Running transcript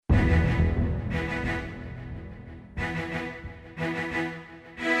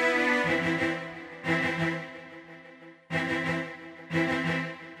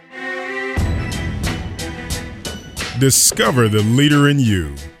Discover the leader in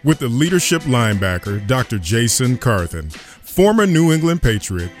you with the leadership linebacker, Dr. Jason Carthen. Former New England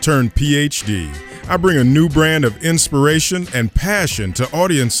Patriot turned PhD, I bring a new brand of inspiration and passion to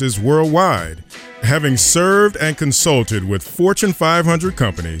audiences worldwide. Having served and consulted with Fortune 500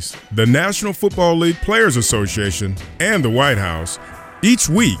 companies, the National Football League Players Association, and the White House, each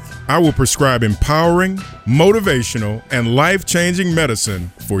week I will prescribe empowering, motivational, and life-changing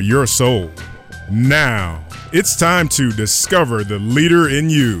medicine for your soul. Now, it's time to discover the leader in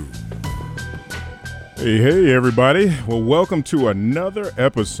you. Hey, everybody. Well, welcome to another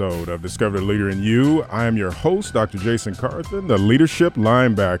episode of Discover the Leader in You. I am your host, Dr. Jason Carthen, the leadership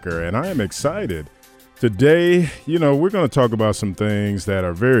linebacker, and I am excited. Today, we're going to talk about some things that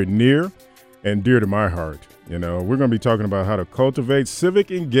are very near and dear to my heart. We're going to be talking about how to cultivate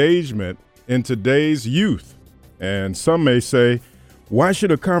civic engagement in today's youth. And some may say, why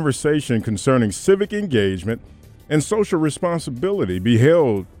should a conversation concerning civic engagement and social responsibility be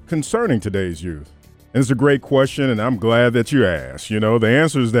held concerning today's youth? And it's a great question, and I'm glad that you asked. The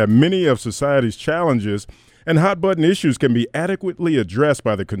answer is that many of society's challenges and hot-button issues can be adequately addressed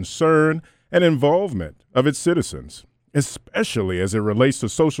by the concern and involvement of its citizens, especially as it relates to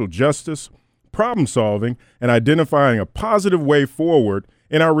social justice, problem-solving, and identifying a positive way forward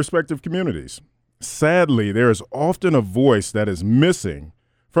in our respective communities. Sadly, there is often a voice that is missing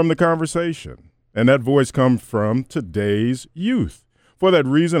from the conversation, and that voice comes from today's youth. For that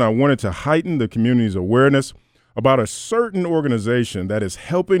reason, I wanted to heighten the community's awareness about a certain organization that is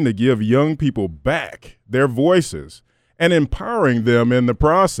helping to give young people back their voices and empowering them in the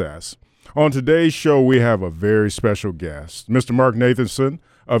process. On today's show, we have a very special guest, Mr. Mark Nathanson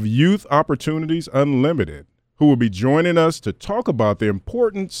of Youth Opportunities Unlimited, who will be joining us to talk about the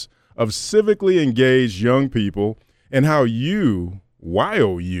importance of civically engaged young people and how YOU,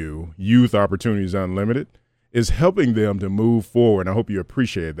 Youth Opportunities Unlimited, is helping them to move forward. I hope you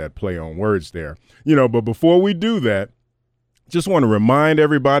appreciate that play on words there. But before we do that, just want to remind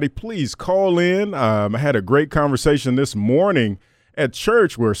everybody, please call in. I had a great conversation this morning at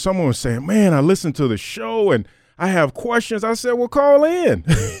church where someone was saying, man, I listened to the show and I have questions. I said, well, call in.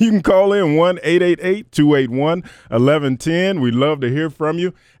 You can call in 1-888-281-1110. We'd love to hear from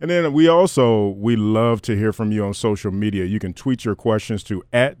you. And then we love to hear from you on social media. You can tweet your questions to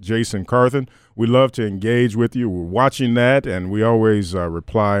 @JasonCarthen. We love to engage with you. We're watching that, and we always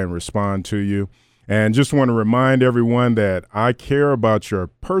reply and respond to you. And just want to remind everyone that I care about your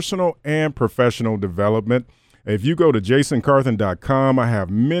personal and professional development. If you go to jasoncarthen.com, I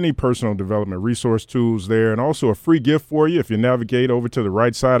have many personal development resource tools there and also a free gift for you. If you navigate over to the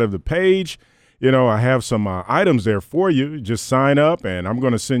right side of the page, I have some items there for you. Just sign up, and I'm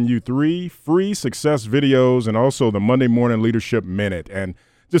going to send you 3 free success videos and also the Monday Morning Leadership Minute. And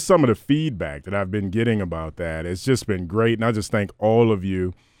just some of the feedback that I've been getting about that, it's just been great. And I just thank all of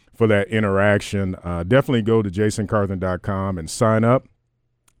you for that interaction. Definitely go to jasoncarthen.com and sign up.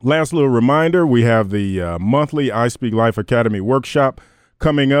 Last little reminder, we have the monthly I Speak Life Academy workshop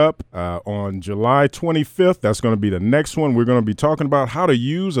coming up on July 25th. That's going to be the next one. We're going to be talking about how to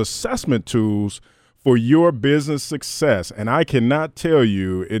use assessment tools for your business success. And I cannot tell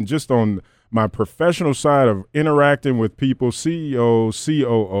you, and just on my professional side of interacting with people, CEOs,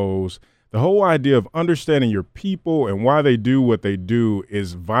 COOs, the whole idea of understanding your people and why they do what they do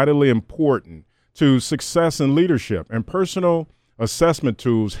is vitally important to success in leadership, and personal assessment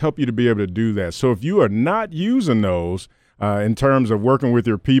tools help you to be able to do that. So if you are not using those in terms of working with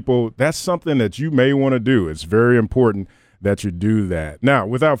your people, that's something that you may want to do. It's very important that you do that. Now,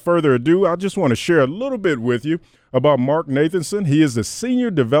 without further ado, I just want to share a little bit with you about Mark Nathanson. He is the Senior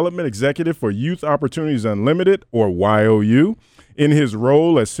Development Executive for Youth Opportunities Unlimited, or YOU. In his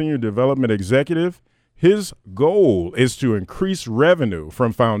role as Senior Development Executive, his goal is to increase revenue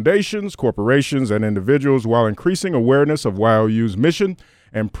from foundations, corporations, and individuals while increasing awareness of YOU's mission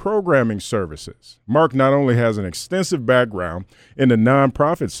and programming services. Mark not only has an extensive background in the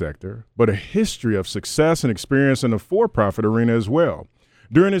nonprofit sector, but a history of success and experience in the for-profit arena as well.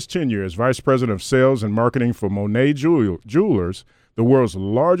 During his tenure as Vice President of Sales and Marketing for Monet Jewelers, the world's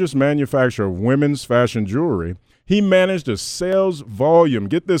largest manufacturer of women's fashion jewelry, he managed a sales volume,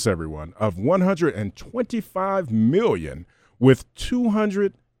 get this everyone, of $125 million with a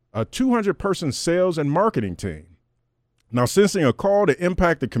 200-person sales and marketing team. Now, sensing a call to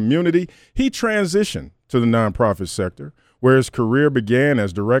impact the community, he transitioned to the nonprofit sector, where his career began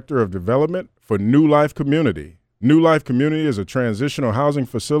as Director of Development for New Life Community. New Life Community is a transitional housing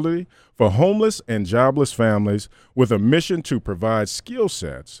facility for homeless and jobless families with a mission to provide skill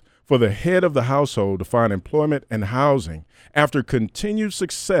sets for the head of the household to find employment and housing after continued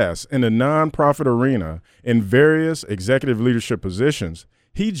success in the nonprofit arena in various executive leadership positions.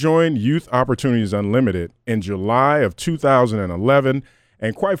 He joined Youth Opportunities Unlimited in July of 2011,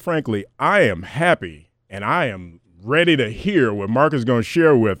 and quite frankly, I am happy and I am ready to hear what Mark is going to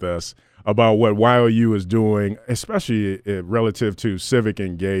share with us about what YOU is doing, especially relative to civic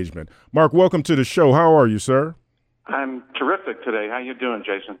engagement. Mark, welcome to the show. How are you, sir? I'm terrific today. How you doing,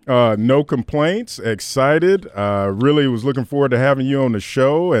 Jason? No complaints. Excited. Really was looking forward to having you on the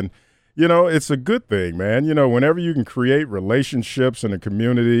show. And, you know, it's a good thing, man. You know, whenever you can create relationships in a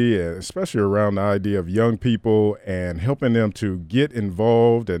community, especially around the idea of young people and helping them to get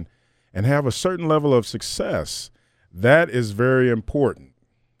involved and have a certain level of success, that is very important.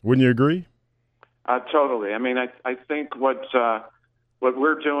 Wouldn't you agree? Totally. I mean, I think what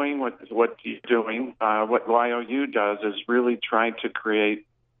we're doing, what you're doing, what YOU does is really trying to create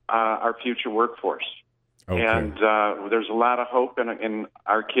our future workforce. Okay. And there's a lot of hope in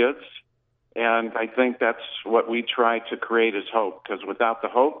our kids, and I think that's what we try to create is hope, because without the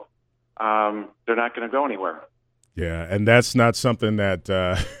hope, they're not going to go anywhere. Yeah, and that's not something that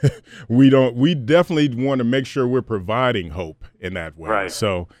we definitely want to make sure we're providing hope in that way. Right.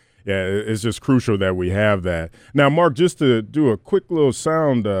 So, yeah, it's just crucial that we have that. Now, Mark, just to do a quick little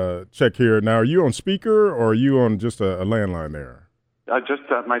sound check here. Now, are you on speaker or are you on just a landline there? Just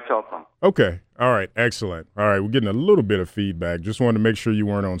my cell phone. Okay. All right. Excellent. All right. We're getting a little bit of feedback. Just wanted to make sure you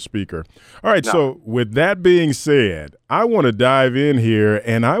weren't on speaker. All right. No. So with that being said, I want to dive in here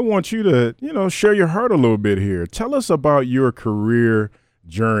and I want you to, share your heart a little bit here. Tell us about your career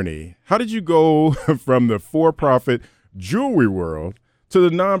journey. How did you go from the for-profit jewelry world to the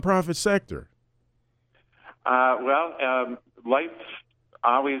nonprofit sector? Life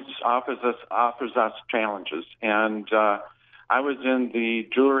always offers us challenges. And, I was in the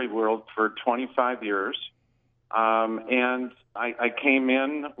jewelry world for 25 years, and I came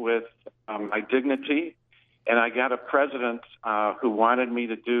in with my dignity, and I got a president who wanted me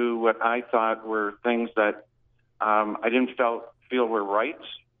to do what I thought were things that I didn't feel were right,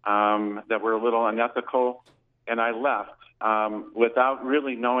 that were a little unethical, and I left without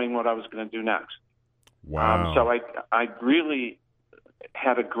really knowing what I was going to do next. Wow. So I really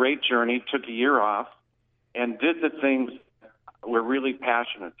had a great journey, took a year off, and did the things were really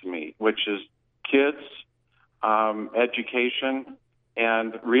passionate to me, which is kids, education,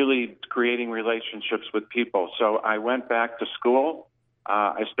 and really creating relationships with people. So I went back to school.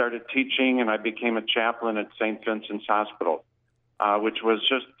 I started teaching, and I became a chaplain at St. Vincent's Hospital, which was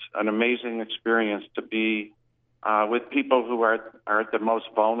just an amazing experience to be with people who are at the most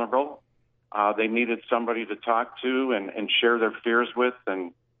vulnerable. They needed somebody to talk to and share their fears with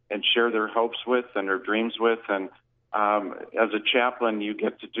and share their hopes with and their dreams with. And as a chaplain, you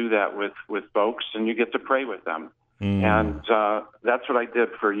get to do that with folks, and you get to pray with them. And that's what I did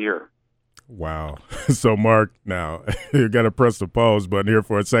for a year. Wow. So, Mark, now you got to press the pause button here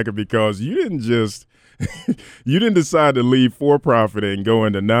for a second, because you didn't just you didn't decide to leave for-profit and go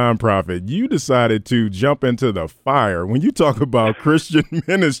into nonprofit. You decided to jump into the fire. When you talk about Christian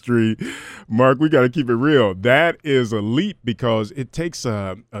ministry, Mark, we got to keep it real. That is a leap, because it takes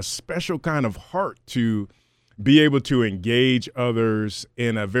a special kind of heart to be able to engage others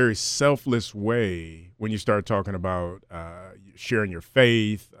in a very selfless way when you start talking about sharing your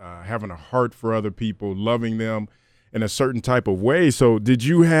faith, having a heart for other people, loving them in a certain type of way. So did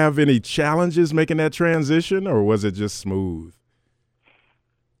you have any challenges making that transition, or was it just smooth?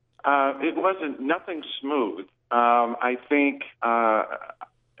 It wasn't nothing smooth. I think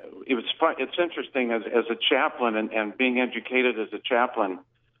it was fun. It's interesting as a chaplain and being educated as a chaplain,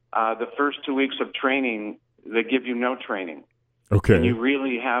 the first 2 weeks of training, they give you no training. Okay. And you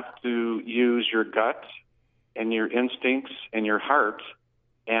really have to use your gut and your instincts and your heart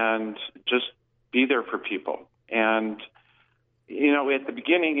and just be there for people. And, at the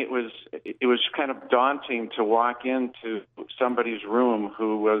beginning it was kind of daunting to walk into somebody's room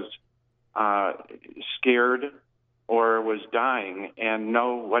who was scared or was dying and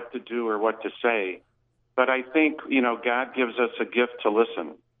know what to do or what to say. But I think, God gives us a gift to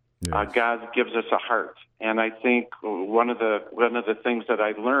listen. Yes. God gives us a heart. And I think one of the things that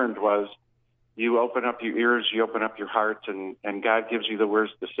I learned was you open up your ears, you open up your heart, and God gives you the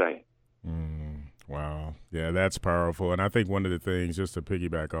words to say. Wow. Yeah, that's powerful. And I think one of the things, just to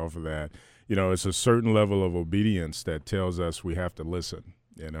piggyback off of that, it's a certain level of obedience that tells us we have to listen,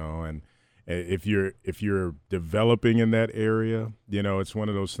 and if you're developing in that area, it's one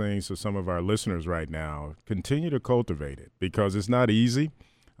of those things for some of our listeners right now, continue to cultivate it, because it's not easy.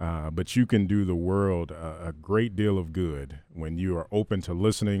 But you can do the world a great deal of good when you are open to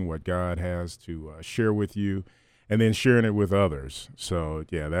listening what God has to share with you and then sharing it with others. So,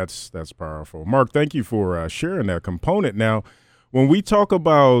 yeah, that's powerful. Mark, thank you for sharing that component. Now, when we talk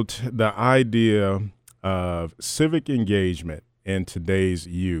about the idea of civic engagement in today's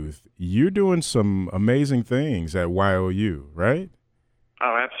youth, you're doing some amazing things at YOU, right?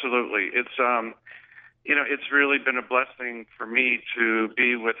 Oh, absolutely. It's really been a blessing for me to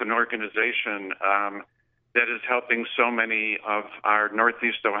be with an organization that is helping so many of our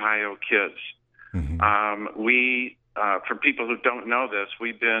Northeast Ohio kids. For people who don't know this,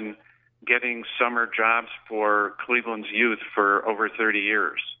 we've been getting summer jobs for Cleveland's youth for over 30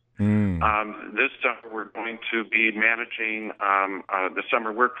 years. This summer, we're going to be managing the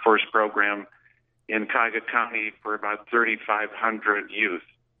summer workforce program in Cuyahoga County for about 3,500 youth.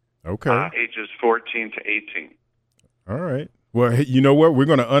 Okay. Ages 14 to 18. All right. Well, hey, you know what? We're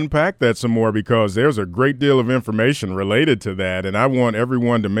going to unpack that some more because there's a great deal of information related to that, and I want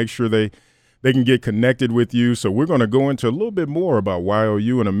everyone to make sure they can get connected with you. So we're going to go into a little bit more about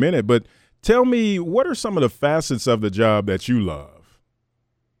YOU in a minute, but tell me, what are some of the facets of the job that you love?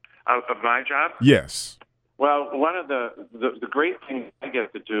 Of my job? Yes. Well, one of the great things I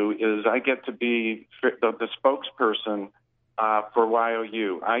get to do is I get to be the spokesperson for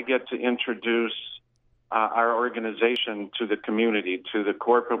YOU. I get to introduce our organization to the community, to the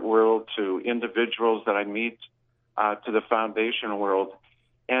corporate world, to individuals that I meet, to the foundation world.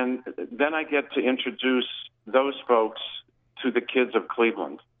 And then I get to introduce those folks to the kids of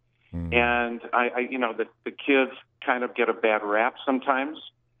Cleveland. And the kids kind of get a bad rap sometimes.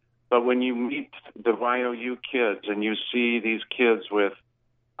 But when you meet the YOU kids and you see these kids with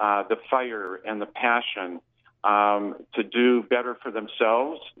the fire and the passion to do better for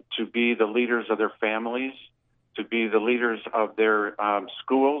themselves, to be the leaders of their families, to be the leaders of their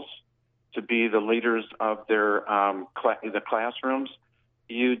schools, to be the leaders of their the classrooms,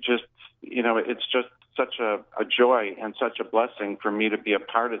 it's just such a joy and such a blessing for me to be a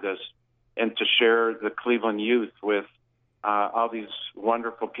part of this and to share the Cleveland youth with all these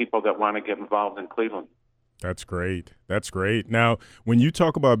wonderful people that want to get involved in Cleveland. That's great. That's great. Now, when you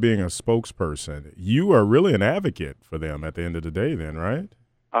talk about being a spokesperson, you are really an advocate for them at the end of the day then, right?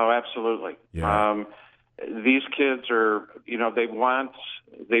 Oh, absolutely. Yeah. These kids are, they want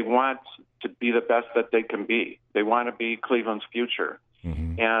to be the best that they can be. They want to be Cleveland's future.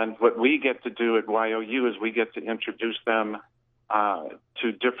 And what we get to do at YOU is we get to introduce them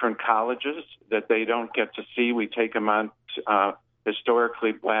to different colleges that they don't get to see. We take them on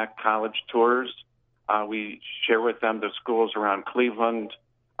historically black college tours. We share with them the schools around Cleveland,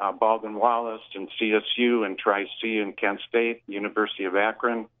 Baldwin Wallace and CSU and Tri-C and Kent State, University of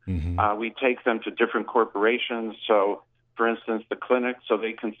Akron. We take them to different corporations. So, for instance, the clinic, so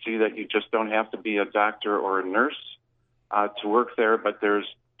they can see that you just don't have to be a doctor or a nurse to work there, but there's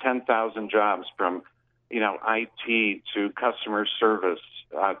 10,000 jobs from, IT to customer service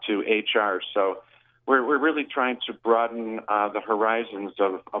to HR. So we're really trying to broaden the horizons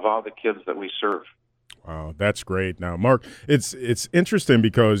of all the kids that we serve. Wow, that's great. Now, Mark, it's interesting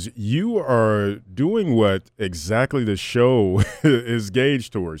because you are doing what exactly the show is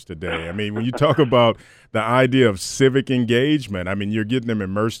gauged towards today. I mean, when you talk about the idea of civic engagement, I mean, you're getting them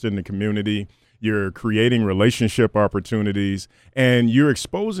immersed in the community, you're creating relationship opportunities, and you're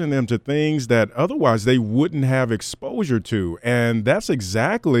exposing them to things that otherwise they wouldn't have exposure to. And that's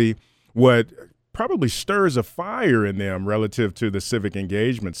exactly what probably stirs a fire in them relative to the civic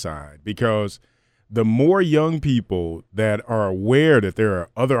engagement side, because the more young people that are aware that there are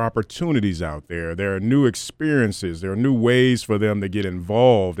other opportunities out there, there are new experiences, there are new ways for them to get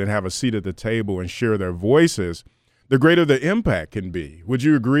involved and have a seat at the table and share their voices, the greater the impact can be. Would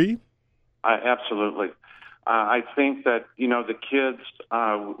you agree? Absolutely. I think that, the kids,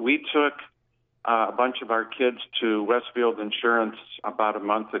 we took a bunch of our kids to Westfield Insurance about a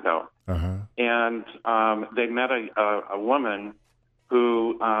month ago. And they met a woman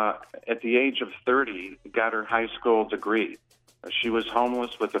who, at the age of 30, got her high school degree. She was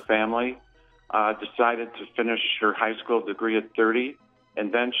homeless with a family, decided to finish her high school degree at 30,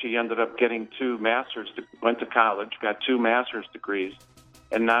 and then she ended up getting went to college, got 2 master's degrees,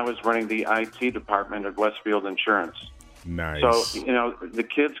 and now is running the IT department at Westfield Insurance. Nice. So, the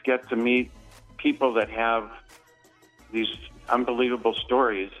kids get to meet people that have these unbelievable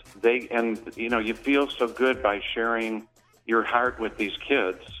stories. You feel so good by sharing your heart with these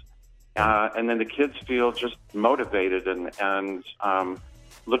kids. And then the kids feel just motivated and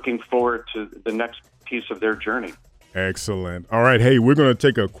looking forward to the next piece of their journey. Excellent. All right. Hey, we're going to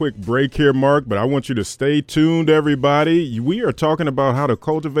take a quick break here, Mark, but I want you to stay tuned, everybody. We are talking about how to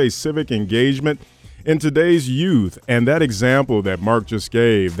cultivate civic engagement in today's youth. And that example that Mark just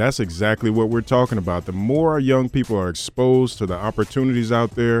gave, that's exactly what we're talking about. The more our young people are exposed to the opportunities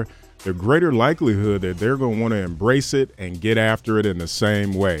out there, the greater likelihood that they're going to want to embrace it and get after it in the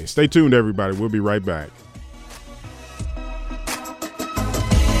same way. Stay tuned, everybody. We'll be right back.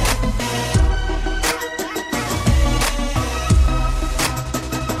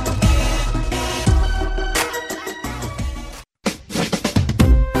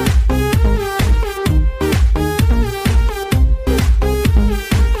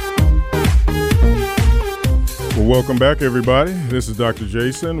 Welcome back, everybody. This is Dr.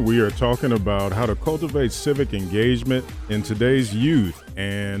 Jason. We are talking about how to cultivate civic engagement in today's youth.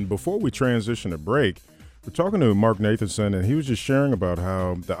 And before we transition to break, we're talking to Mark Nathanson, and he was just sharing about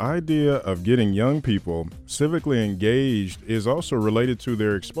how the idea of getting young people civically engaged is also related to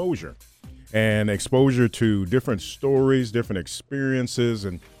their exposure and exposure to different stories, different experiences,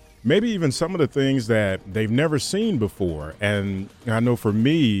 and maybe even some of the things that they've never seen before. And I know for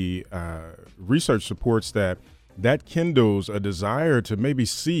me, research supports that kindles a desire to maybe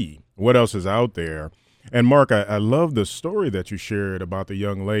see what else is out there. And Mark, I love the story that you shared about the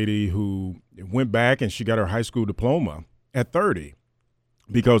young lady who went back and she got her high school diploma at 30,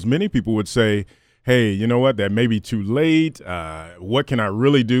 because many people would say, hey, you know what, that may be too late. What can I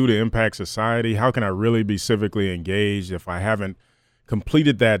really do to impact society? How can I really be civically engaged if I haven't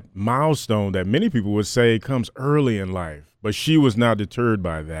completed that milestone that many people would say comes early in life? But she was not deterred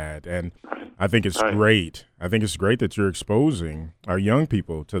by that. And I think it's great. I think it's great that you're exposing our young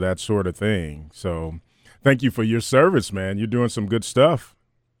people to that sort of thing. So thank you for your service, man. You're doing some good stuff.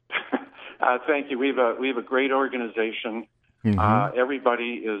 Thank you. We have a great organization. Mm-hmm.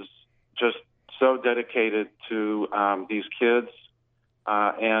 Everybody is just so dedicated to these kids,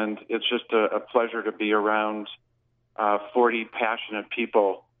 and it's just a pleasure to be around 40 passionate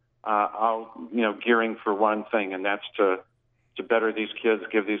people, all gearing for one thing, and that's to better these kids,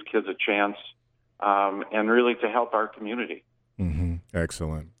 give these kids a chance, and really to help our community. Mm-hmm.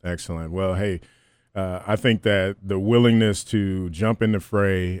 Excellent. Well, hey, I think that the willingness to jump in the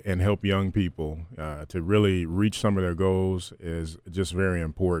fray and help young people to really reach some of their goals is just very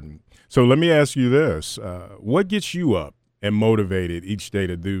important. So let me ask you this. What gets you up and motivated each day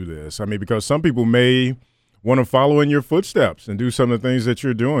to do this? I mean, because some people may want to follow in your footsteps and do some of the things that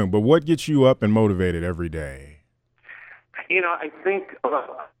you're doing, but what gets you up and motivated every day? I think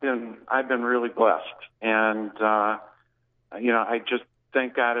I've been really blessed, and I just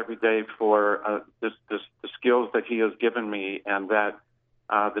thank God every day for the skills that He has given me, and that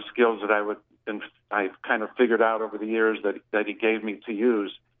the skills that I've kind of figured out over the years that He gave me to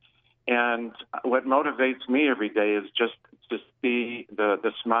use. And what motivates me every day is just to see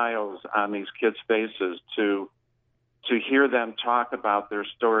the smiles on these kids' faces, to hear them talk about their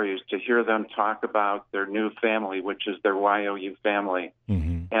stories, to hear them talk about their new family, which is their YOU family,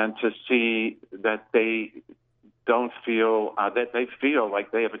 mm-hmm. and to see that they don't feel that they feel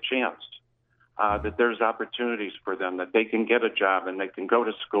like they have a chance, that there's opportunities for them, that they can get a job and they can go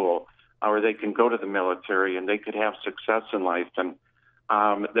to school, or they can go to the military and they could have success in life, and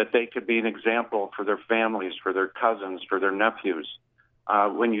that they could be an example for their families, for their cousins, for their nephews.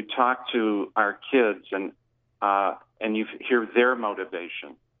 When you talk to our kids and you hear their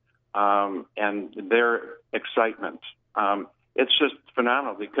motivation and their excitement, it's just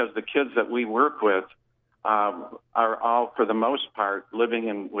phenomenal, because the kids that we work with are all, for the most part, living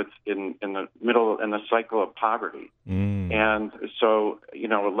in the middle in the cycle of poverty, and so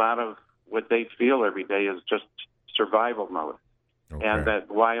a lot of what they feel every day is just survival mode, and that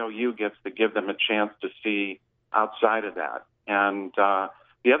YOU gets to give them a chance to see outside of that. And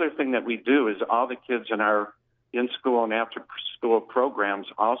the other thing that we do is all the kids in our in-school and after-school programs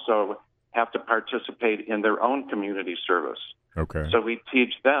also have to participate in their own community service. Okay. So we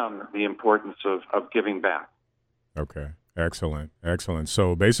teach them the importance of giving back. Okay. Excellent.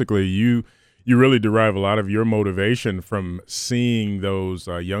 So basically you really derive a lot of your motivation from seeing those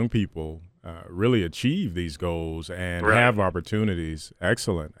young people really achieve these goals and have opportunities.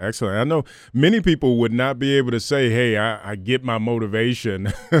 Excellent. I know many people would not be able to say, hey, I get my motivation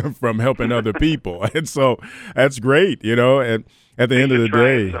from helping other people. And so that's great, and at the end of the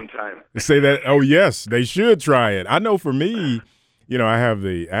day, say that, oh, yes, they should try it. I know for me, I have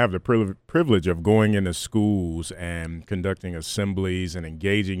the privilege of going into schools and conducting assemblies and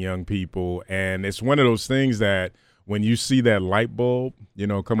engaging young people. And it's one of those things that when you see that light bulb,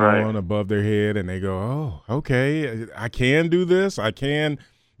 come on above their head and they go, oh, okay, I can do this. I can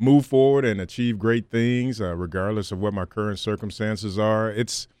move forward and achieve great things, regardless of what my current circumstances are.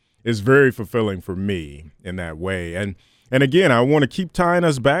 It's very fulfilling for me in that way. And again, I want to keep tying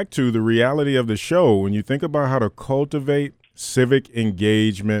us back to the reality of the show. When you think about how to cultivate civic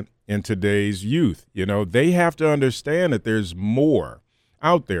engagement in today's youth, they have to understand that there's more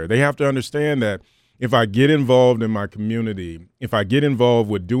out there. They have to understand that if I get involved in my community, if I get involved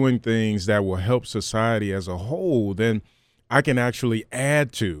with doing things that will help society as a whole, then I can actually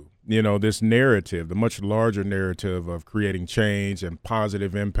add to, this narrative, the much larger narrative of creating change and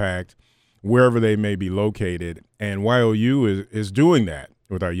positive impact wherever they may be located. And YOU is doing that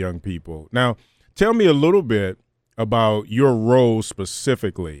with our young people. Now, tell me a little bit about your role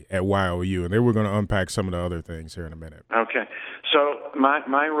specifically at YOU, and then we're going to unpack some of the other things here in a minute. Okay. So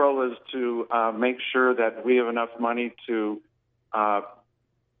my role is to make sure that we have enough money to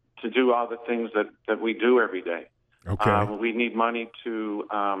do all the things that we do every day. Okay. We need money to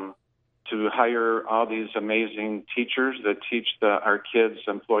hire all these amazing teachers that teach our kids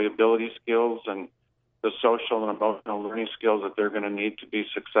employability skills and the social and emotional learning skills that they're going to need to be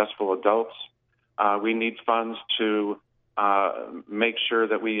successful adults. We need funds to make sure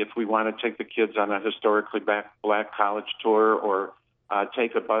that if we want to take the kids on a historically black college tour or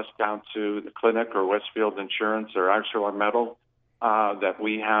take a bus down to the clinic or Westfield Insurance or ArcelorMittal, that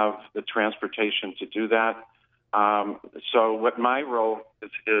we have the transportation to do that. So what my role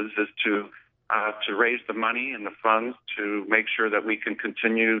is to raise the money and the funds to make sure that we can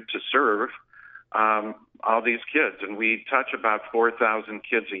continue to serve all these kids. And we touch about 4,000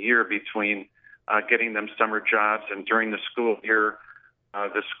 kids a year between getting them summer jobs and during the school year,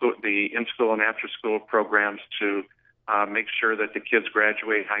 the in-school and after-school programs to make sure that the kids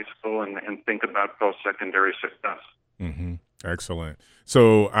graduate high school and think about post-secondary success. Mm-hmm. Excellent.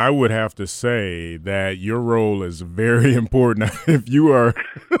 So I would have to say that your role is very important. If you are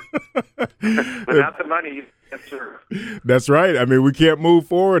without the money, you can't serve. That's right. I mean, we can't move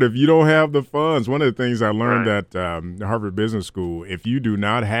forward if you don't have the funds. One of the things I learned at Harvard Business School, if you do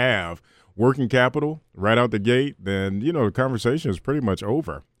not have working capital right out the gate, then, the conversation is pretty much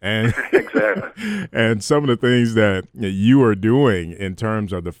over. And exactly. And some of the things that you are doing in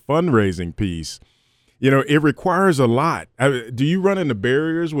terms of the fundraising piece, it requires a lot. Do you run into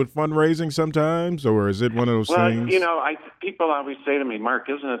barriers with fundraising sometimes, or is it one of those things? People always say to me, Mark,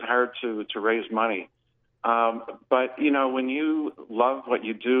 isn't it hard to raise money? But, when you love what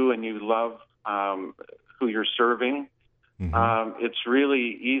you do and you love who you're serving, it's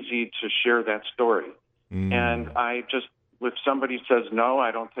really easy to share that story. And if somebody says no, I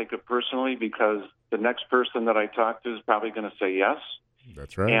don't take it personally because the next person that I talk to is probably going to say yes.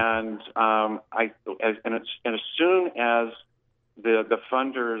 That's right. And as soon as the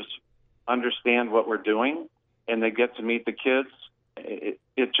funders understand what we're doing and they get to meet the kids,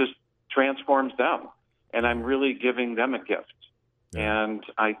 it just transforms them. And I'm really giving them a gift. Yeah. And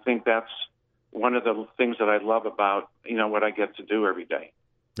I think that's one of the things that I love about, what I get to do every day.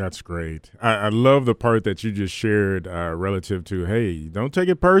 That's great. I love the part that you just shared relative to, hey, don't take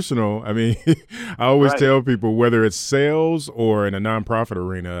it personal. I mean, I always tell people, whether it's sales or in a nonprofit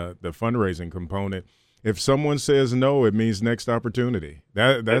arena, the fundraising component, if someone says no, it means next opportunity.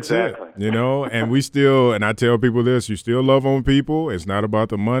 That's exactly it, and and I tell people this, you still love on people. It's not about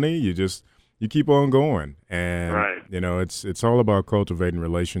the money. You keep on going. And, it's all about cultivating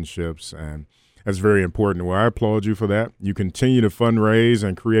relationships, and that's very important. Well, I applaud you for that. You continue to fundraise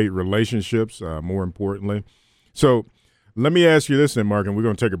and create relationships, more importantly. So let me ask you this then, Mark, and we're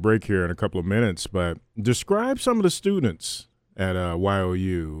going to take a break here in a couple of minutes, but describe some of the students at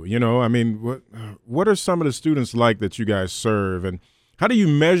YOU. What are some of the students like that you guys serve, and how do you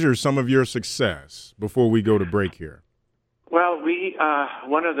measure some of your success before we go to break here? Well,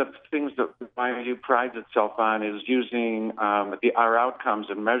 one of the things that YOU prides itself on is using our outcomes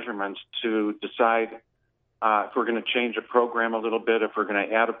and measurements to decide if we're going to change a program a little bit, if we're going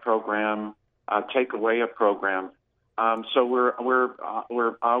to add a program, take away a program. So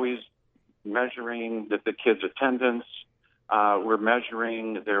we're always measuring the kids' attendance. We're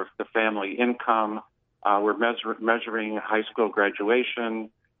measuring the family income. We're measuring high school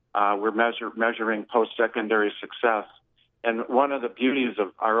graduation. We're measuring post-secondary success. And one of the beauties of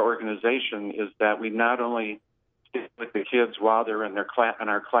our organization is that we not only stay with the kids while they're in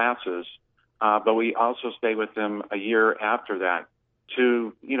our classes, but we also stay with them a year after that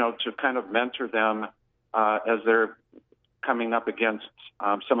to kind of mentor them as they're coming up against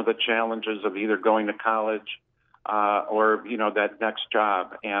some of the challenges of either going to college or that next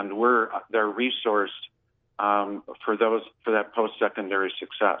job. And we're their resource for that post-secondary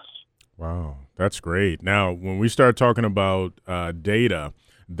success. Wow, that's great. Now, when we start talking about data,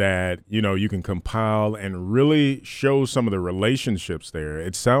 that, you can compile and really show some of the relationships there.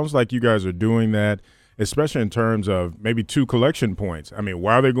 It sounds like you guys are doing that, especially in terms of maybe 2 collection points. I mean,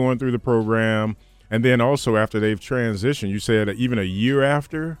 while they're going through the program, and then also after they've transitioned. You said even a year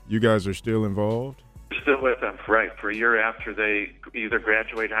after, you guys are still involved? We're still with them, right, for a year after they either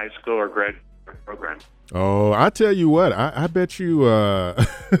graduate high school or graduate the program. Oh, I tell you what, I bet you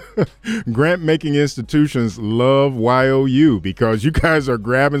grant-making institutions love YOU because you guys are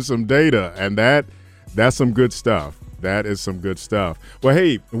grabbing some data, and that's some good stuff. That is some good stuff. Well,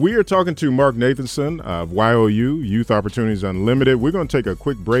 hey, we are talking to Mark Nathanson of YOU, Youth Opportunities Unlimited. We're going to take a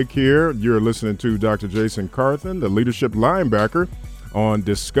quick break here. You're listening to Dr. Jason Carthen, the leadership linebacker, on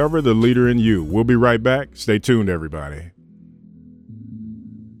Discover the Leader in You. We'll be right back. Stay tuned, everybody.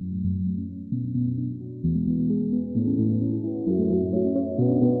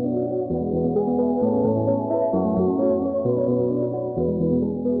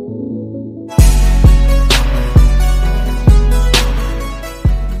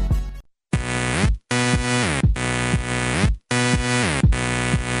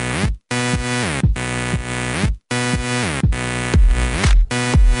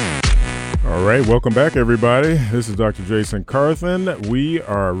 All right, welcome back, everybody. This is Dr. Jason Carthen. We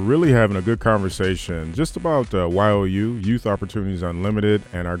are really having a good conversation just about YOU, Youth Opportunities Unlimited,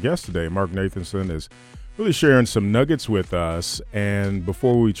 and our guest today, Mark Nathanson, is really sharing some nuggets with us. And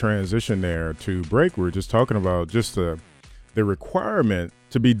before we transition there to break, we were just talking about just the requirement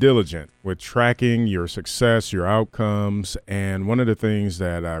to be diligent with tracking your success, your outcomes. And one of the things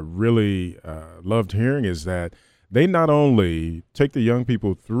that I really loved hearing is that they not only take the young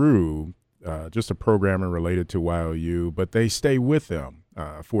people through just a programming related to YOU, but they stay with them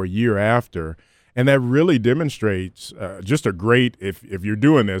for a year after. And that really demonstrates just a great, if you're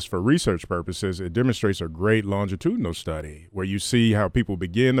doing this for research purposes, it demonstrates a great longitudinal study where you see how people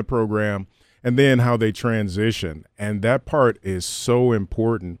begin the program and then how they transition. And that part is so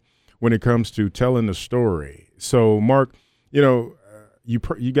important when it comes to telling the story. So, Mark, you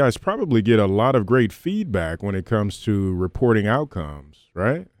guys probably get a lot of great feedback when it comes to reporting outcomes,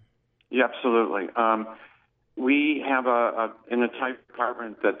 right? Yeah, absolutely. We have an entire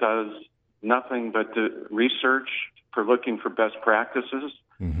department that does nothing but the research for looking for best practices,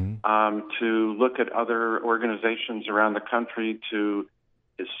 to look at other organizations around the country to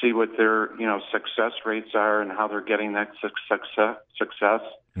see what their success rates are and how they're getting that success.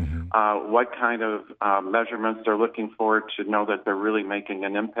 What kind of measurements they're looking for to know that they're really making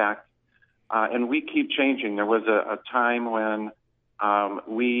an impact. And we keep changing. There was a time when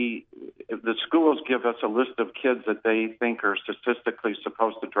the schools give us a list of kids that they think are statistically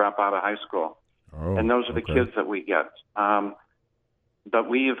supposed to drop out of high school. And those are the kids that we get. But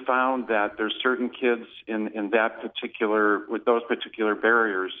we have found that there's certain kids with those particular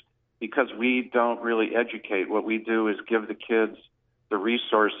barriers, because we don't really educate. What we do is give the kids the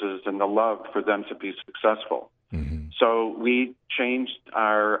resources and the love for them to be successful. So we changed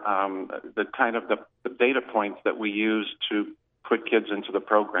the data points that we use to put kids into the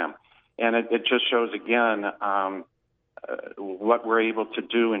program. And it just shows, again, what we're able to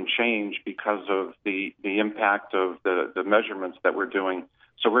do and change because of the impact of the measurements that we're doing.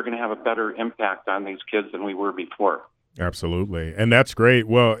 So we're going to have a better impact on these kids than we were before. Absolutely. And that's great.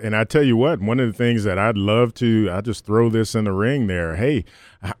 Well, and I tell you what, one of the things that I'd love to, I just throw this in the ring there. Hey,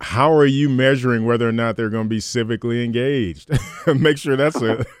 how are you measuring whether or not they're going to be civically engaged? Make sure that's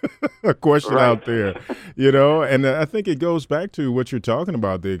a question out there, and I think it goes back to what you're talking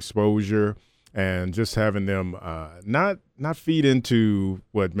about, the exposure and just having them not feed into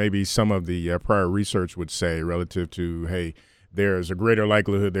what maybe some of the prior research would say relative to, hey, there's a greater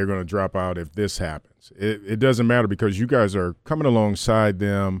likelihood they're going to drop out if this happens. It doesn't matter because you guys are coming alongside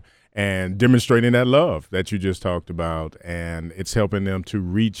them and demonstrating that love that you just talked about, and it's helping them to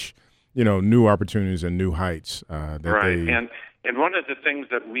reach, new opportunities and new heights. And one of the things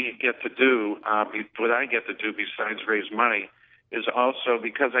that we get to do, what I get to do besides raise money, is also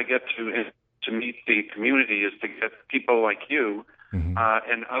because I get to meet the community, is to get people like you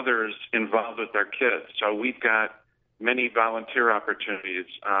and others involved with their kids. So we've got many volunteer opportunities,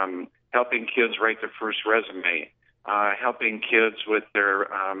 helping kids write their first resume, helping kids with their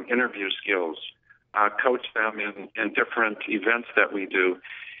interview skills, coach them in different events that we do.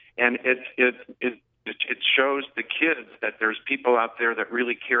 And it shows the kids that there's people out there that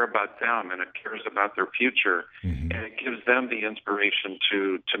really care about them and it cares about their future, and it gives them the inspiration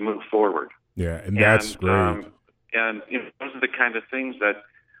to move forward. Yeah, and that's great. And those are the kind of things that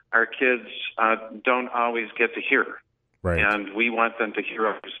our kids don't always get to hear. Right. And we want them to hear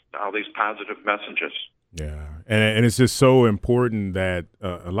all these positive messages. Yeah. And it's just so important that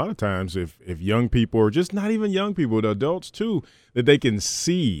a lot of times if young people, or just not even young people, the adults too, that they can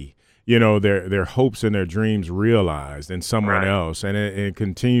see, their hopes and their dreams realized in someone else. And it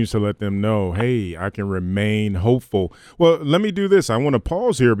continues to let them know, hey, I can remain hopeful. Well, let me do this. I want to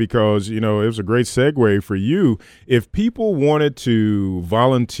pause here because, it was a great segue for you. If people wanted to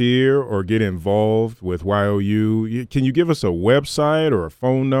volunteer or get involved with YOU, can you give us a website or a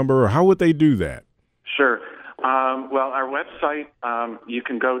phone number, or how would they do that? Sure. Well, our website, you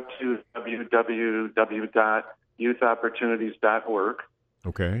can go to www.youthopportunities.org.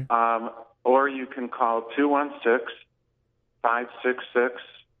 Okay. Or you can call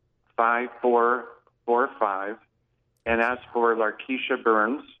 216-566-5445 and ask for Larkeisha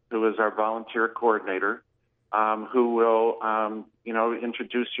Burns, who is our volunteer coordinator, who will,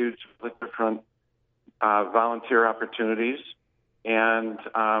 introduce you to the different volunteer opportunities and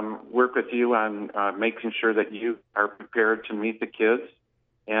work with you on making sure that you are prepared to meet the kids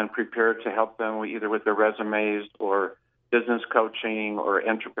and prepared to help them either with their resumes or business coaching or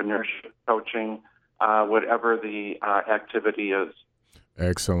entrepreneurship coaching, whatever the activity is.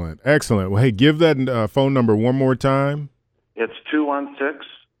 Excellent. Well, hey, give that phone number one more time. It's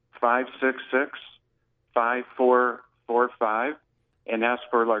 216-566-5445 and ask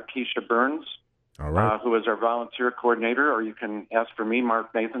for Larkeisha Burns. All right. Who is our volunteer coordinator, or you can ask for me,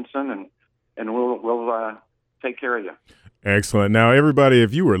 Mark Nathanson, and we'll take care of you. Excellent. Now, everybody,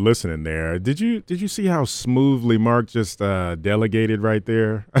 if you were listening there, did you see how smoothly Mark just delegated right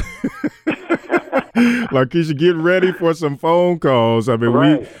there? Larkeisha, get ready for some phone calls. I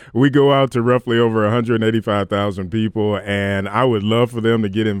mean, we go out to roughly over 185,000 people, and I would love for them to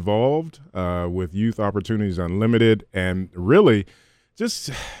get involved with Youth Opportunities Unlimited and really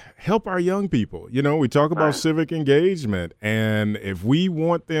just help our young people. We talk about civic engagement, and if we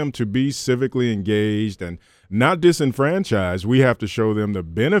want them to be civically engaged and not disenfranchised, we have to show them the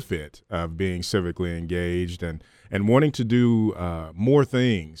benefit of being civically engaged and wanting to do more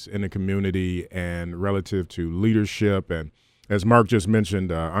things in the community and relative to leadership. And as Mark just mentioned,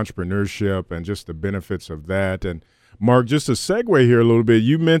 entrepreneurship and just the benefits of that. And Mark, just to segue here a little bit,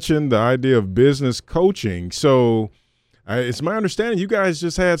 you mentioned the idea of business coaching. So it's my understanding you guys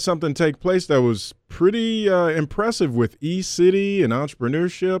just had something take place that was pretty impressive with eCity and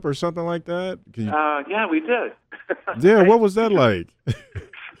entrepreneurship or something like that. Yeah, we did. Yeah, what was that like?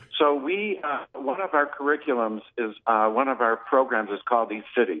 So one of our curriculums is one of our programs is called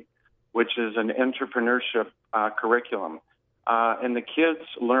eCity, which is an entrepreneurship curriculum. And the kids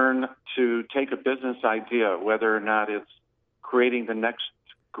learn to take a business idea, whether or not it's creating the next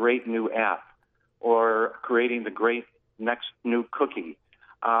great new app or creating the great next new cookie,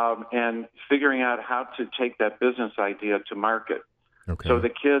 and figuring out how to take that business idea to market. Okay. So the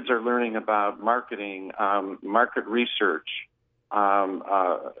kids are learning about marketing, market research,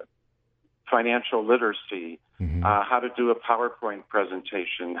 financial literacy, how to do a PowerPoint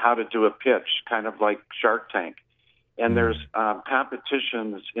presentation, how to do a pitch, kind of like Shark Tank. And there's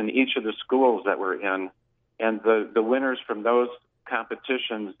competitions in each of the schools that we're in, and the winners from those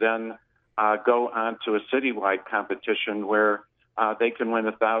competitions then go on to a citywide competition where they can win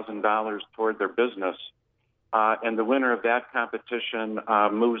 $1,000 toward their business. And the winner of that competition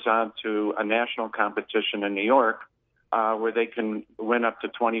moves on to a national competition in New York where they can win up to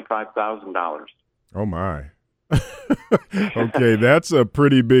 $25,000. Oh, my. Okay, that's a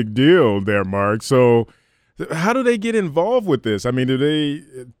pretty big deal there, Mark. So how do they get involved with this? I mean,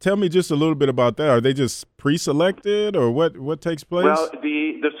 tell me just a little bit about that. Are they just pre-selected, or what takes place? Well,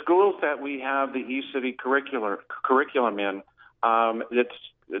 the schools that we have the eCity curriculum in, it's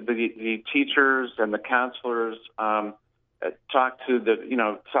the teachers and the counselors talk to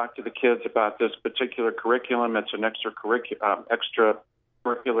the kids about this particular curriculum. It's an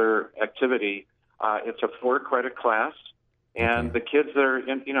extracurricular activity. It's a 4-credit class, and the kids that are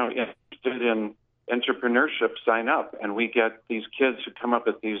interested in entrepreneurship sign up, and we get these kids who come up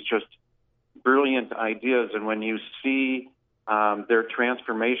with these just brilliant ideas. And when you see their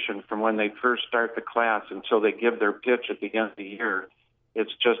transformation from when they first start the class until they give their pitch at the end of the year,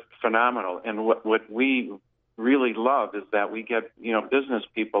 it's just phenomenal. And what we really love is that we get business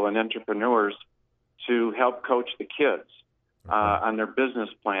people and entrepreneurs to help coach the kids on their business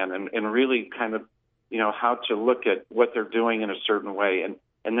plan and really kind of how to look at what they're doing in a certain way and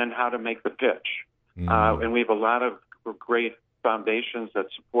then how to make the pitch. And we have a lot of great foundations that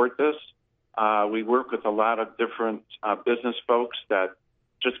support this. We work with a lot of different business folks that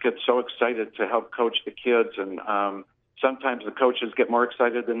just get so excited to help coach the kids, and sometimes the coaches get more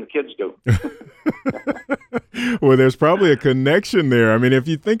excited than the kids do. Well, there's probably a connection there. I mean, if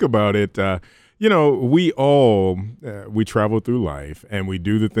you think about it, we all we travel through life and we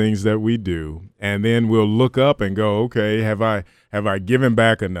do the things that we do, and then we'll look up and go, okay, have I given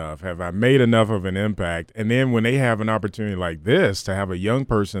back enough? Have I made enough of an impact? And then when they have an opportunity like this to have a young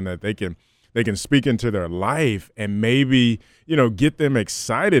person that they can speak into their life and maybe, get them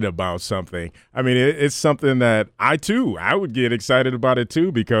excited about something. I mean, it's something that I would get excited about it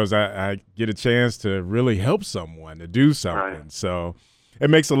too, because I get a chance to really help someone to do something. Right. So it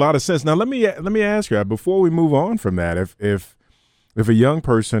makes a lot of sense. Now, let me ask you, before we move on from that, if a young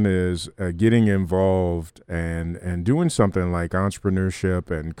person is getting involved and doing something like entrepreneurship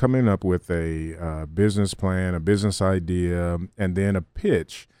and coming up with a business plan, a business idea, and then a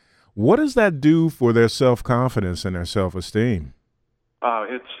pitch, what does that do for their self-confidence and their self-esteem?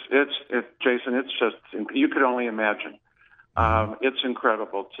 It's Jason. It's just, you could only imagine. It's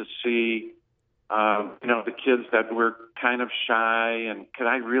incredible to see, the kids that were kind of shy and could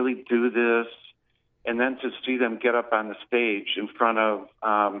I really do this? And then to see them get up on the stage in front of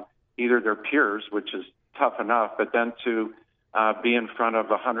either their peers, which is tough enough, but then to be in front of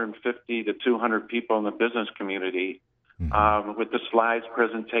 150 to 200 people in the business community with the slides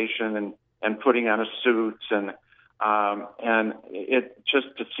presentation and putting on a suit and it just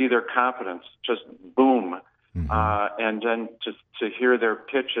to see their confidence just boom, and then to hear their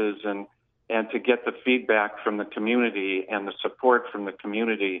pitches and to get the feedback from the community and the support from the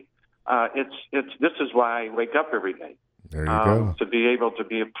community. This is why I wake up every day. There you go. To be able to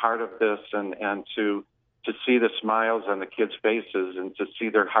be a part of this and to see the smiles on the kids' faces and to see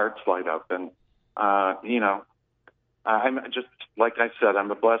their hearts light up. And, I'm just, like I said,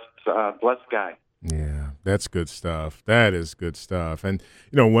 I'm a blessed guy. Yeah, that's good stuff. That is good stuff. And,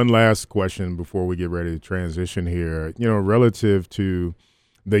 one last question before we get ready to transition here, relative to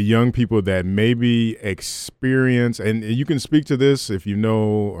the young people that maybe experience, and you can speak to this if you know,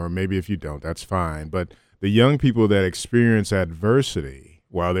 or maybe if you don't, that's fine. But the young people that experience adversity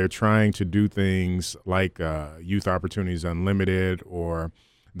while they're trying to do things like Youth Opportunities Unlimited or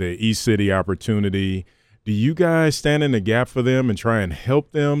the eCity opportunity, do you guys stand in the gap for them and try and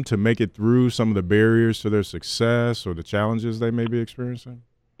help them to make it through some of the barriers to their success or the challenges they may be experiencing?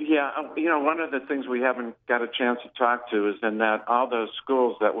 Yeah, one of the things we haven't got a chance to talk to is in that all those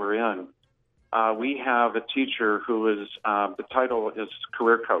schools that we're in, we have a teacher who is, the title is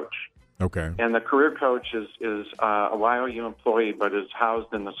career coach. Okay. And the career coach is a YOU employee but is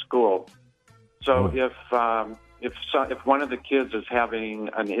housed in the school. So if one of the kids is having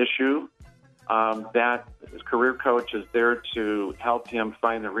an issue, that career coach is there to help him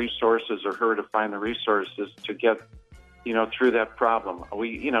find the resources or her to find the resources to get, through that problem. And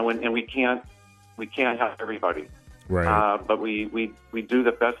we can't help everybody, right? But we do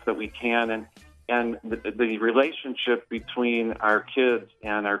the best that we can, and the relationship between our kids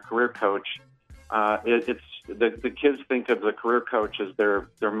and our career coach, it's the kids think of the career coach as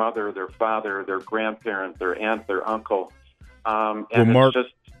their mother, their father, their grandparent, their aunt, their uncle, and well, Mark, it's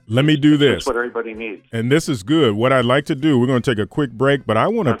just. Let me do this. That's what everybody needs. And this is good. What I'd like to do, we're going to take a quick break, but I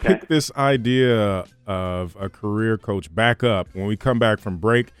want to pick this idea of a career coach back up when we come back from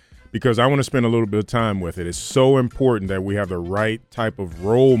break, because I want to spend a little bit of time with it. It's so important that we have the right type of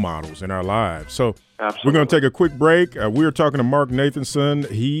role models in our lives. So We're going to take a quick break. We're talking to Mark Nathanson.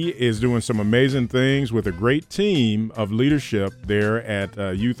 He is doing some amazing things with a great team of leadership there at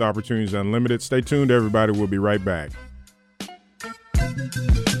Youth Opportunities Unlimited. Stay tuned, everybody. We'll be right back.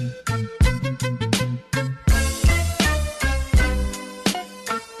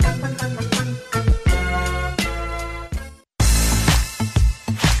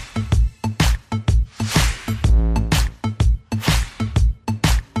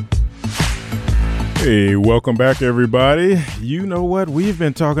 Hey, welcome back, everybody. You know what? We've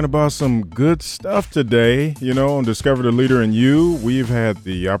been talking about some good stuff today. On Discover the Leader in You, we've had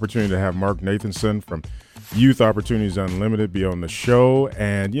the opportunity to have Mark Nathanson from Youth Opportunities Unlimited be on the show.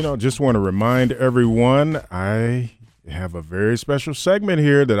 And, just want to remind everyone, I have a very special segment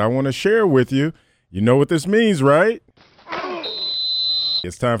here that I want to share with you. You know what this means, right?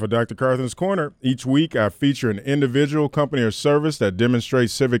 It's time for Dr. Carthen's Corner. Each week, I feature an individual, company, or service that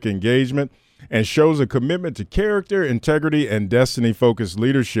demonstrates civic engagement and shows a commitment to character, integrity, and destiny-focused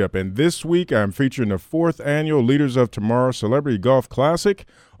leadership. And this week, I'm featuring the 4th annual Leaders of Tomorrow Celebrity Golf Classic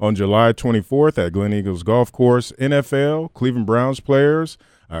on July 24th at Glen Eagles Golf Course. NFL, Cleveland Browns players,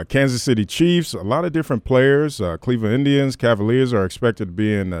 Kansas City Chiefs, a lot of different players. Cleveland Indians, Cavaliers are expected to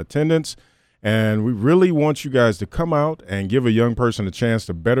be in attendance. And we really want you guys to come out and give a young person a chance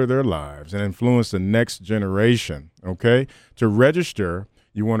to better their lives and influence the next generation, okay? To register,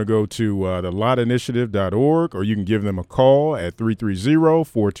 you want to go to thelotinitiative.org, or you can give them a call at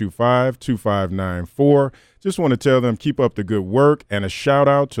 330-425-2594. Just want to tell them keep up the good work, and a shout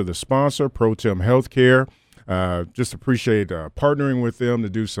out to the sponsor, ProTim Healthcare. Just appreciate partnering with them to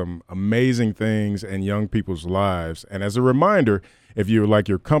do some amazing things in young people's lives. And as a reminder, if you would like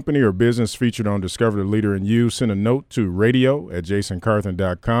your company or business featured on Discover the Leader in You, send a note to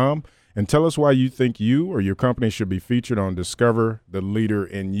radio@jasoncarthen.com and tell us why you think you or your company should be featured on Discover the Leader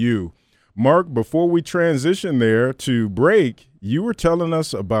in You. Mark, before we transition there to break, you were telling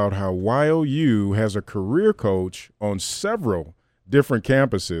us about how YOU has a career coach on several different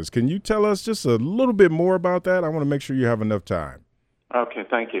campuses. Can you tell us just a little bit more about that? I want to make sure you have enough time. Okay,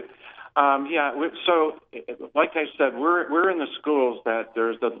 thank you. So like I said, we're in the schools that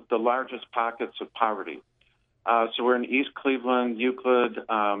there's the largest pockets of poverty. So we're in East Cleveland, Euclid,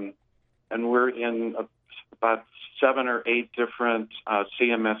 and we're in about 7 or 8 different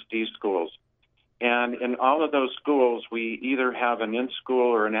CMSD schools. And in all of those schools, we either have an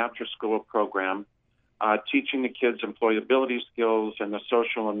in-school or an after-school program teaching the kids employability skills and the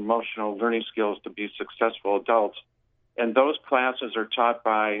social and emotional learning skills to be successful adults. And those classes are taught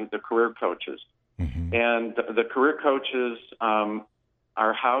by the career coaches. Mm-hmm. And the career coaches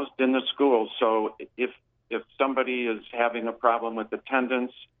are housed in the schools. So if somebody is having a problem with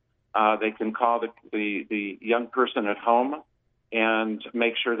attendance, they can call the young person at home and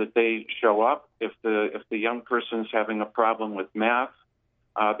make sure that they show up. If the young person's having a problem with math,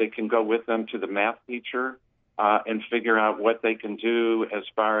 they can go with them to the math teacher and figure out what they can do as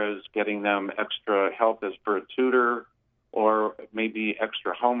far as getting them extra help as for a tutor or maybe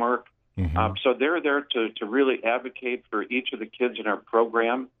extra homework. Mm-hmm. So they're there to really advocate for each of the kids in our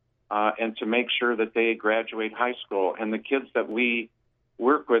program and to make sure that they graduate high school. And the kids that we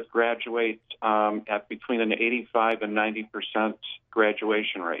work with graduate at between an 85 and 90%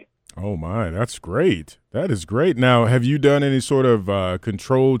 graduation rate. Oh, my, that's great. That is great. Now, have you done any sort of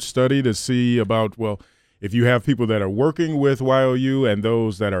controlled study to see about, well, if you have people that are working with YOU and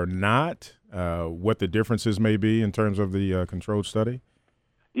those that are not, what the differences may be in terms of the controlled study?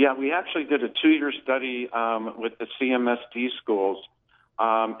 Yeah, we actually did a 2-year study with the CMSD schools,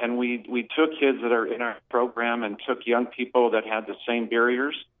 and we took kids that are in our program and took young people that had the same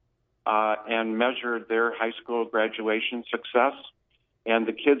barriers and measured their high school graduation success. And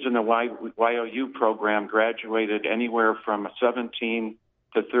the kids in the YOU program graduated anywhere from 17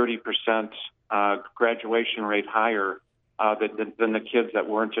 to 30% graduation rate higher than the kids that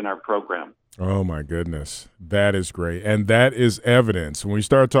weren't in our program. Oh, my goodness. That is great. And that is evidence. When we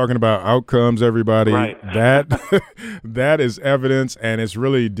start talking about outcomes, everybody, right. that is evidence, and it's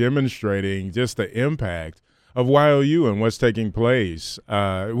really demonstrating just the impact of YOU and what's taking place.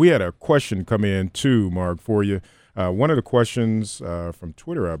 We had a question come in, too, Mark, for you. One of the questions from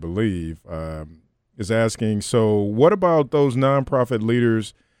Twitter, I believe, is asking, so what about those nonprofit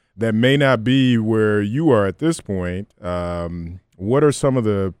leaders that may not be where you are at this point? What are some of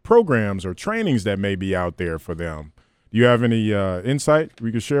the programs or trainings that may be out there for them? Do you have any insight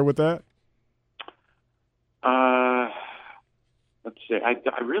we could share with that? Let's see. I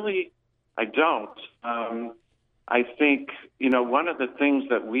don't. I think, one of the things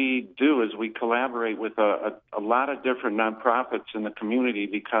that we do is we collaborate with a lot of different nonprofits in the community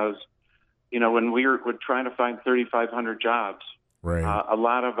because, when we're trying to find 3,500 jobs, right. A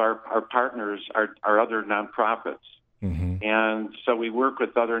lot of our partners are other nonprofits. Mm-hmm. And so we work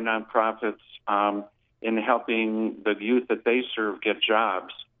with other nonprofits in helping the youth that they serve get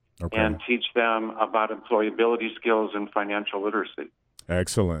jobs and teach them about employability skills and financial literacy.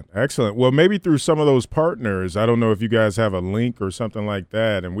 Excellent. Excellent. Well, maybe through some of those partners, I don't know if you guys have a link or something like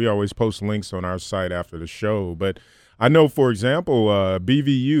that, and we always post links on our site after the show, but I know, for example,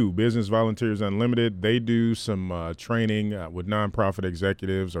 BVU, Business Volunteers Unlimited, they do some training with nonprofit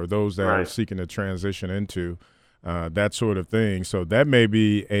executives or those that are seeking to transition into that sort of thing. So that may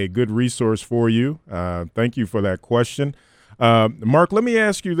be a good resource for you. Thank you for that question. Mark, let me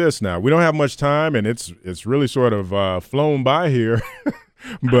ask you this now. We don't have much time, and it's really sort of flown by here.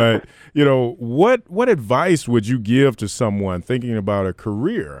 But, what advice would you give to someone thinking about a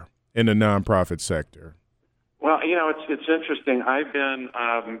career in the nonprofit sector? Well, it's interesting. I've been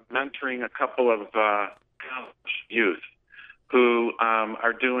mentoring a couple of college youth who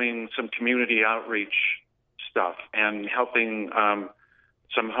are doing some community outreach stuff and helping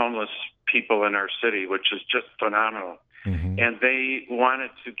some homeless people in our city, which is just phenomenal. Mm-hmm. And they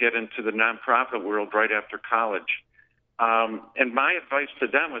wanted to get into the nonprofit world right after college. And my advice to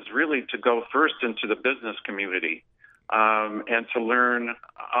them was really to go first into the business community and to learn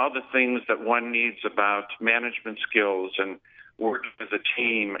all the things that one needs about management skills and work as a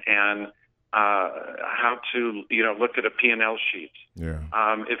team and how to, look at a P&L sheet. Yeah.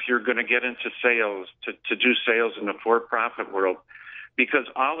 If you're going to get into sales, to do sales in the for-profit world, because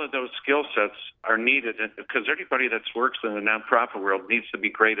all of those skill sets are needed, because everybody that works in the nonprofit world needs to be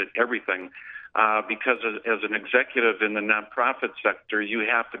great at everything. Because as an executive in the nonprofit sector, you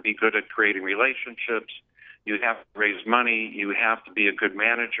have to be good at creating relationships. You have to raise money. You have to be a good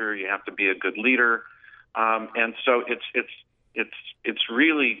manager. You have to be a good leader. And so it's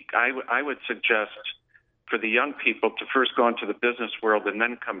really, I would suggest for the young people to first go into the business world and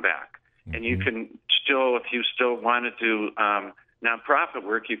then come back. Mm-hmm. And you can still, if you still want to do nonprofit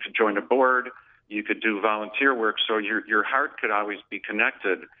work, you could join a board. You could do volunteer work. So your heart could always be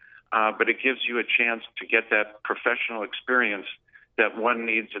connected. But it gives you a chance to get that professional experience that one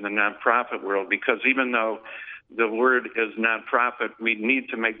needs in the nonprofit world, because even though the word is nonprofit, we need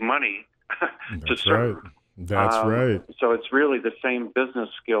to make money to serve. Right. That's right. So it's really the same business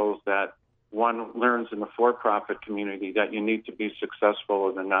skills that one learns in the for-profit community that you need to be successful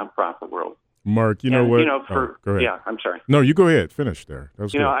in the nonprofit world. Mark, what? Go ahead. Yeah, I'm sorry. No, you go ahead. Finish there. That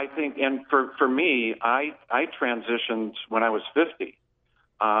was good. I think, and for me, I transitioned when I was 50.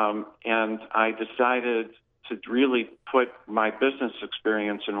 And I decided to really put my business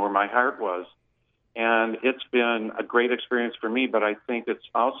experience in where my heart was. And it's been a great experience for me, but I think it's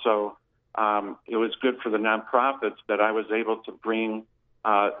also, it was good for the nonprofits that I was able to bring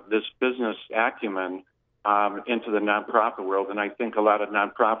this business acumen into the nonprofit world. And I think a lot of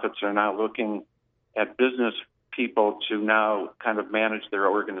nonprofits are now looking at business people to now kind of manage their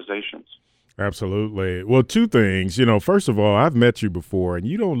organizations. Absolutely. Well, two things. First of all, I've met you before, and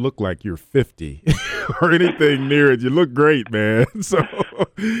you don't look like you're 50 or anything near it. You look great, man. So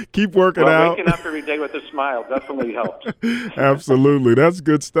keep working out. Waking up every day with a smile definitely helps. Absolutely. That's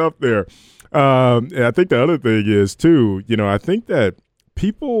good stuff there. I think the other thing is, too, I think that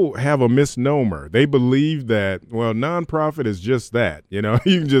people have a misnomer. They believe that, nonprofit is just that. You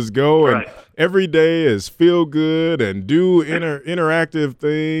can just go and every day is feel good and do interactive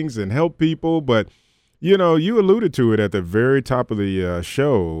things and help people. But, you alluded to it at the very top of the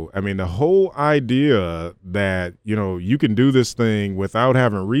show. I mean, the whole idea that, you can do this thing without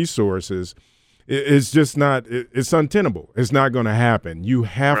having resources is just not – it's untenable. It's not going to happen. You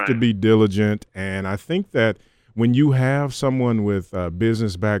have to be diligent. And I think that when you have someone with a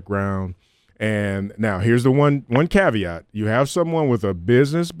business background, and now here's the one caveat. You have someone with a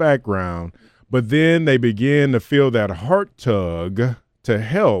business background, but then they begin to feel that heart tug to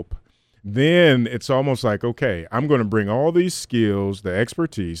help, then it's almost like, okay, I'm going to bring all these skills, the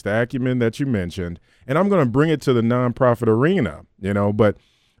expertise, the acumen that you mentioned, and I'm going to bring it to the nonprofit arena, But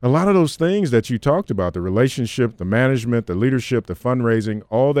a lot of those things that you talked about, the relationship, the management, the leadership, the fundraising,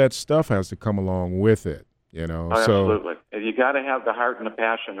 all that stuff has to come along with it. Absolutely. You got to have the heart and the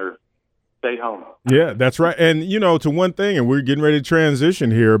passion, or stay home. Yeah, that's right. And, to one thing, and we're getting ready to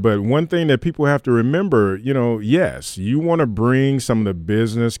transition here, but one thing that people have to remember, yes, you want to bring some of the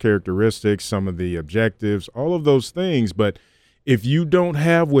business characteristics, some of the objectives, all of those things. But if you don't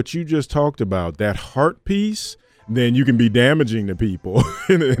have what you just talked about, that heart piece, then you can be damaging to people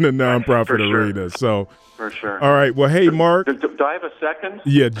in a nonprofit arena. So, for sure. All right. Well, hey, Mark. Do I have a second?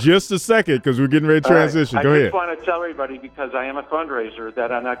 Yeah, just a second, because we're getting ready to transition. Go ahead. I just want to tell everybody, because I am a fundraiser,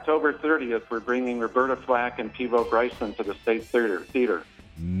 that on October 30th, we're bringing Roberta Flack and Peebo Bryson to the State Theater.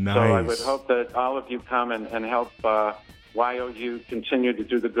 Nice. So I would hope that all of you come and help YOU continue to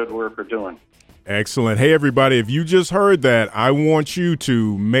do the good work we're doing. Excellent. Hey, everybody, if you just heard that, I want you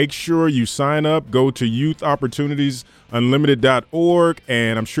to make sure you sign up. Go to YouthOpportunitiesUnlimited.org,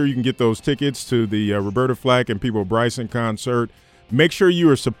 and I'm sure you can get those tickets to the Roberta Flack and Peebo Bryson concert. Make sure you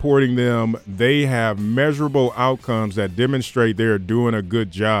are supporting them. They have measurable outcomes that demonstrate they're doing a good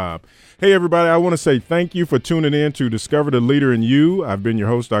job. Hey, everybody, I want to say thank you for tuning in to Discover the Leader in You. I've been your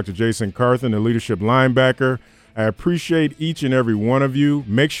host, Dr. Jason Carthen, the Leadership Linebacker. I appreciate each and every one of you.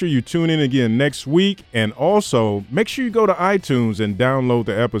 Make sure you tune in again next week, and also make sure you go to iTunes and download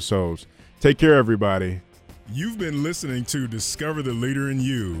the episodes. Take care, everybody. You've been listening to Discover the Leader in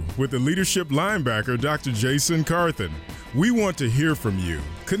You with the Leadership Linebacker, Dr. Jason Carthen. We want to hear from you.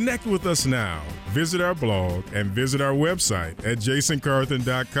 Connect with us now. Visit our blog and visit our website at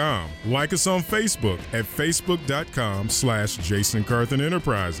jasoncarthen.com. Like us on Facebook at facebook.com/Jason Carthen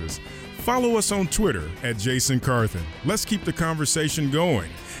Enterprises. Follow us on Twitter at Jason Carthen. Let's keep the conversation going.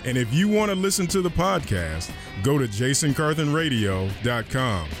 And if you want to listen to the podcast, go to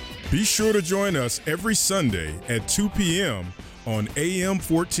jasoncarthenradio.com. Be sure to join us every Sunday at 2 p.m. on AM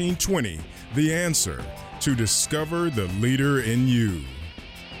 1420, The Answer, to discover the leader in you.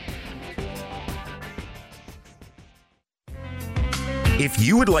 If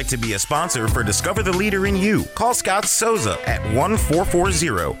you would like to be a sponsor for Discover the Leader in You, call Scott Souza at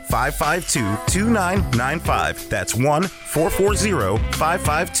 1-440-552-2995. That's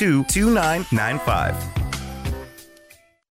 1-440-552-2995.